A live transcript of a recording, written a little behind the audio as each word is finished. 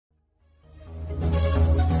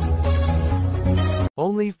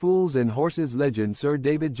Only Fools and Horses legend Sir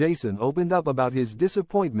David Jason opened up about his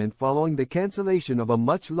disappointment following the cancellation of a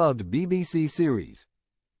much-loved BBC series.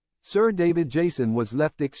 Sir David Jason was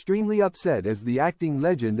left extremely upset as the acting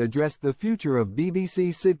legend addressed the future of BBC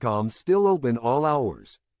sitcoms Still Open All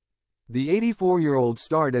Hours. The 84-year-old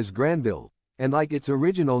starred as Granville, and like its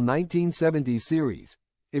original 1970s series,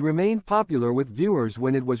 it remained popular with viewers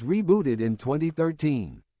when it was rebooted in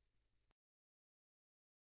 2013.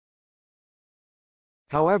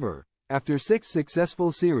 However, after 6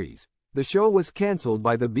 successful series, the show was cancelled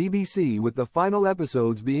by the BBC with the final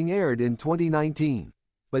episodes being aired in 2019.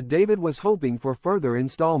 But David was hoping for further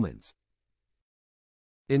installments.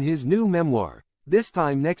 In his new memoir, This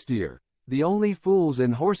Time Next Year, the Only Fools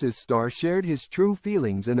and Horses star shared his true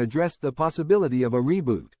feelings and addressed the possibility of a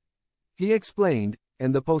reboot. He explained,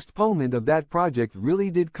 "And the postponement of that project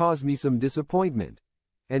really did cause me some disappointment.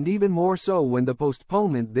 And even more so when the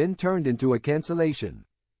postponement then turned into a cancellation.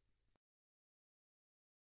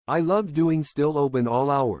 I loved doing Still Open All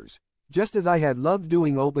Hours, just as I had loved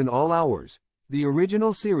doing Open All Hours, the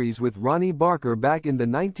original series with Ronnie Barker back in the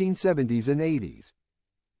 1970s and 80s.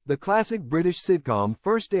 The classic British sitcom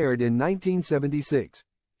first aired in 1976,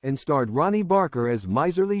 and starred Ronnie Barker as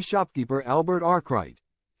miserly shopkeeper Albert Arkwright,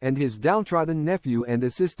 and his downtrodden nephew and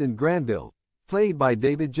assistant Granville, played by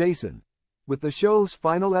David Jason, with the show's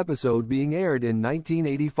final episode being aired in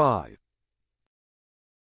 1985.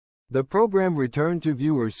 The program returned to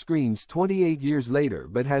viewers' screens 28 years later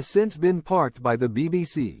but has since been parked by the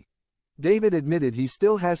BBC. David admitted he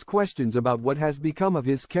still has questions about what has become of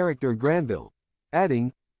his character Granville,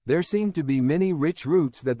 adding, "There seemed to be many rich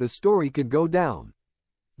routes that the story could go down."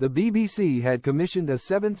 The BBC had commissioned a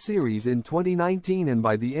 7th series in 2019 and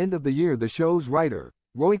by the end of the year the show's writer,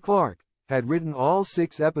 Roy Clark, had written all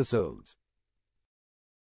 6 episodes.